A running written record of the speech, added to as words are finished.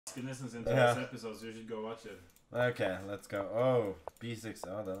Maskenissens into this episode, so you should go watch it. Okay, let's go. Oh, B6.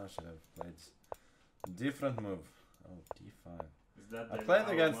 Oh, then I should have played different move. Oh, D5. I played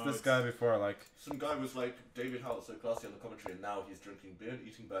against this guy before, like... Some guy was like, David Howell so classy on the commentary, and now he's drinking beer and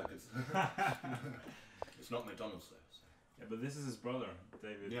eating burgers. It's not McDonald's though. So. Yeah, but this is his brother,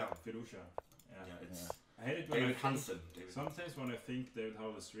 David Firusha. Yeah, it's I hate it when David Hansen. Sometimes when I think David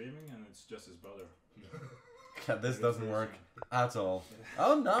Howell is streaming and it's just his brother. Yeah, this doesn't work at all.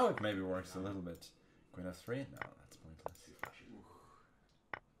 Oh, now it maybe works a little bit. Queen f3? No, that's pointless.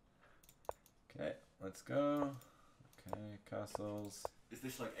 Okay, let's go. Okay, castles. Is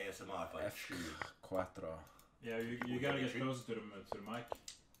this like ASMR if I F4. Yeah, you gotta get closer to the mic.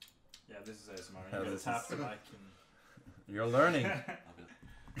 Yeah, this is ASMR. You gotta tap the mic. And... You're learning.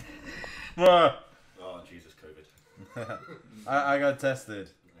 Oh, Jesus, COVID. I got tested.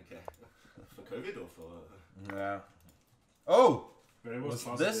 Okay. For COVID or for... Yeah. Oh! But it was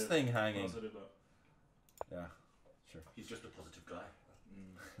this thing hanging? Yeah, sure. He's just a positive guy.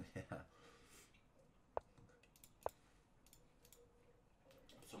 Yeah.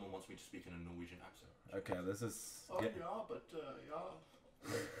 Someone wants me to speak in a Norwegian accent. Okay, this is... Oh, yeah, but,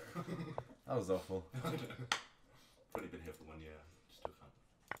 yeah. That was awful. I've only been here for 1 year. Still fun.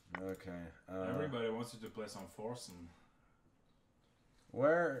 Okay. Everybody wants you to play some Forsen.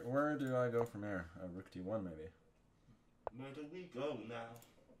 Where do I go from here? Rook d1 maybe. Where do we go now?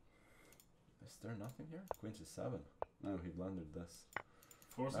 Is there nothing here? Queen c7. No, he blundered this.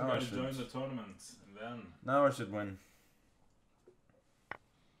 Forsen gotta join the tournament, and then... Now I should win.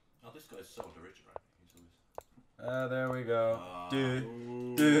 Oh, this guy's so underrated, right? He's always... There we go.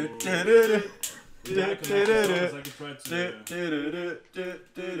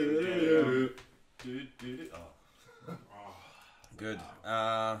 Good.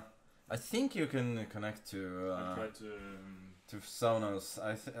 I think you can connect to Sonos.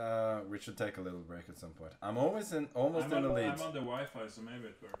 We should take a little break at some point. I'm almost in the lead. I'm on the Wi-Fi, so maybe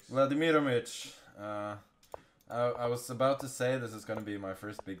it works. Vladimirovich, I was about to say this is gonna be my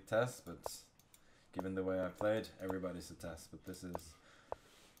first big test, but given the way I played, everybody's a test. But this is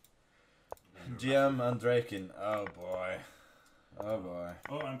GM Andrakin. Oh boy. Oh boy.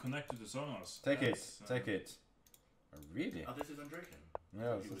 Oh, I'm connected to Sonos. Take it. Oh, really? Oh, this is Andrakin.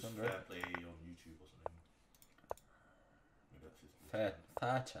 Yeah, this is Andrakin. Fair play on YouTube or something. Maybe that's his Fair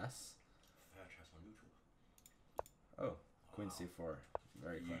chess. Fair chess on YouTube. Oh, Queen c4.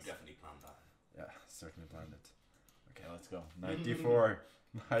 Very close. You definitely planned that. Yeah, certainly planned it. Okay, let's go. Knight d4.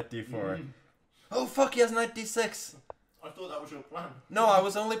 Knight d4. Oh fuck, he has knight d6! I thought that was your plan. No, I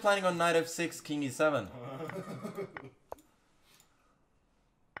was only planning on knight f6, king e7.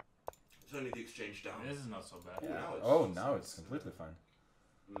 It's only the exchange down. This is not so bad. Yeah. Now it's completely fine.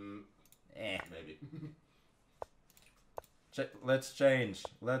 Maybe. Let's change.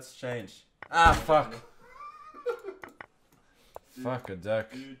 Ah, fuck. Fuck a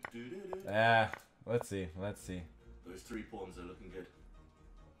duck. Yeah, let's see. Those 3 pawns are looking good.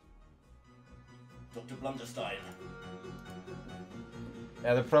 Dr. Blunderstein.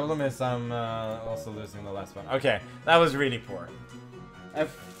 Yeah, the problem is I'm also losing the last one. Okay, that was really poor.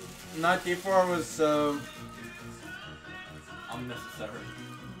 Knight d4 was unnecessary.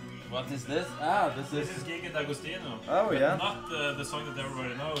 What is this? Ah, this is Gigi D'Agostino. Oh yeah. Not the song that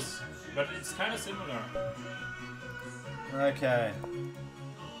everybody knows, but it's kind of similar. Okay.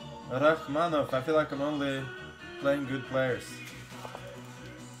 Rachmanov, I feel like I'm only playing good players.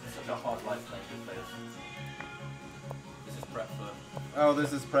 It's such a hard life playing good players. This is prep for... Oh,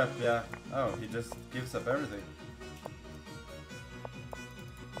 this is prep, yeah. Oh, he just gives up everything.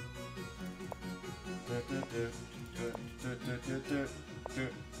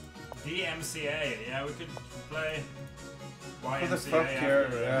 DMCA, yeah, we could play YMCA. Who the fuck here?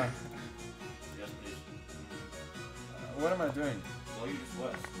 Yeah. Yes, please. What am I doing? Well, you just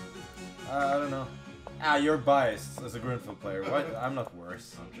worse. I don't know. Ah, you're biased as a Grunfeld player. What? I'm not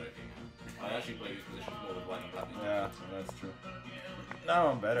worse. I'm joking. I actually play these positions more with white and black. Yeah, that's true. Now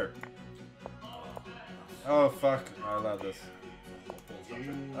I'm better. Oh fuck, I love this.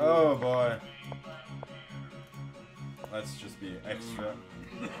 Oh boy. Let's just be extra.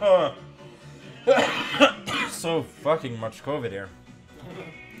 So fucking much COVID here.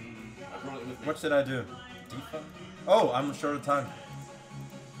 What should I do? Defense? Oh, I'm short of time.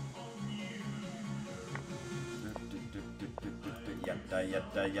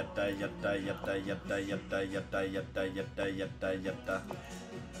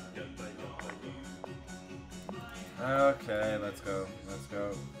 Okay, let's go.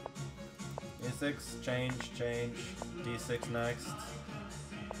 E6, change. D6 next.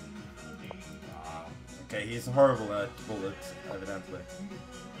 Okay, he's horrible at bullets, evidently.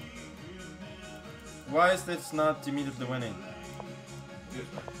 Why is this not immediately winning? Good.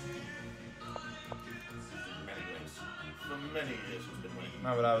 Many ways. For many years it's been winning.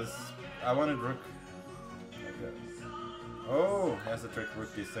 No, but I wanted rook. Okay. Oh, he has a trick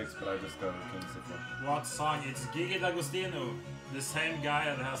rook d6, but I just got king c4. What song? It's Gigi D'Agostino, the same guy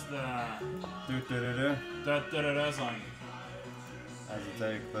that has the da-da-da-da song. I have to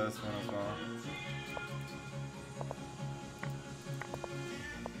take this one as well.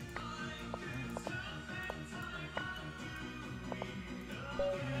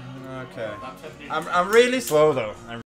 Okay. I'm really slow though.